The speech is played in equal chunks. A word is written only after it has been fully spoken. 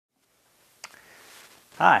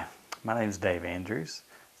Hi, my name is Dave Andrews.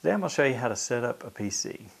 Today I'm going to show you how to set up a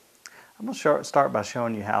PC. I'm going to start by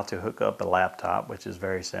showing you how to hook up a laptop, which is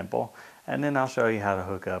very simple, and then I'll show you how to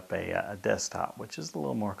hook up a desktop, which is a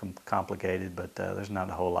little more complicated, but there's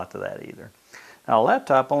not a whole lot to that either. Now, a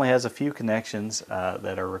laptop only has a few connections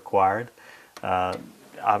that are required.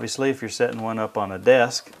 Obviously, if you're setting one up on a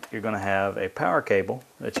desk, you're going to have a power cable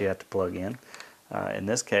that you have to plug in. In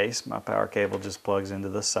this case, my power cable just plugs into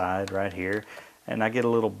the side right here, and I get a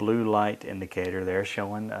little blue light indicator there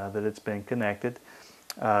showing that it's been connected.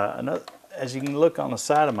 As you can look on the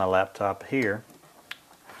side of my laptop here,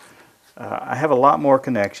 I have a lot more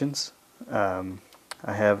connections. I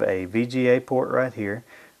have a VGA port right here,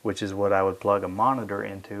 which is what I would plug a monitor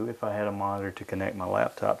into if I had a monitor to connect my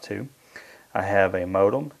laptop to. I have a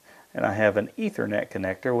modem, and I have an Ethernet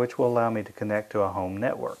connector, which will allow me to connect to a home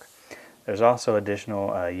network. There's also additional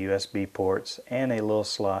USB ports and a little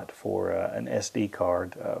slot for an SD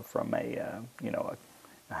card from a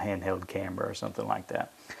handheld camera or something like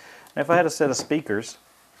that. And if I had a set of speakers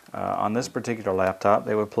on this particular laptop,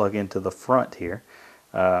 they would plug into the front here,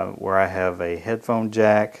 where I have a headphone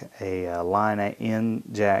jack, a line in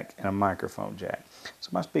jack, and a microphone jack. So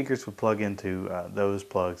my speakers would plug into those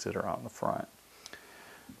plugs that are on the front.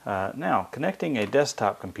 Now, connecting a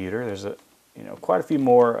desktop computer, there's quite a few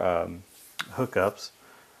more hookups.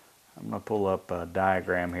 I'm going to pull up a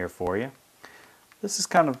diagram here for you. This is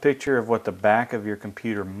kind of a picture of what the back of your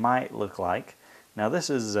computer might look like. Now, this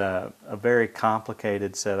is a very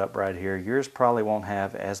complicated setup right here. Yours probably won't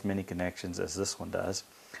have as many connections as this one does.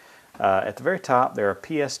 At the very top, there are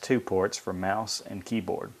PS2 ports for mouse and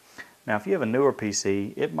keyboard. Now, if you have a newer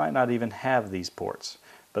PC, it might not even have these ports,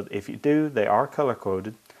 but if you do, they are color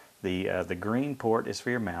coded. The green port is for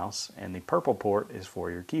your mouse, and the purple port is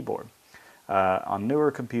for your keyboard. On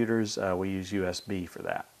newer computers, we use USB for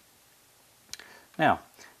that. Now,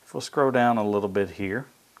 if we'll scroll down a little bit here,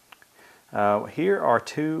 here are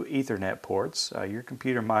two Ethernet ports. Your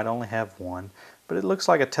computer might only have one, but it looks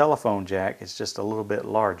like a telephone jack. It's just a little bit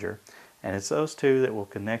larger, and it's those two that will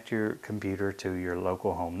connect your computer to your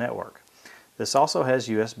local home network. This also has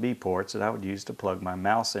USB ports that I would use to plug my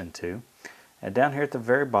mouse into. And down here at the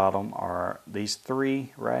very bottom are these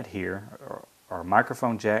three right here, or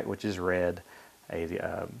microphone jack, which is red,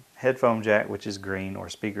 a headphone jack, which is green, or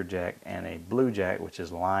speaker jack, and a blue jack, which is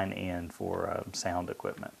line in for sound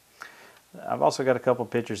equipment. I've also got a couple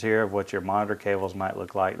pictures here of what your monitor cables might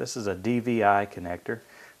look like. This is a DVI connector,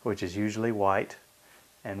 which is usually white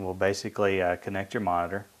and will basically connect your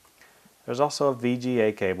monitor. There's also a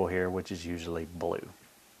VGA cable here, which is usually blue.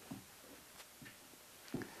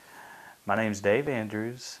 My name's Dave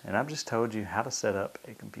Andrews, and I've just told you how to set up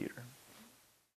a computer.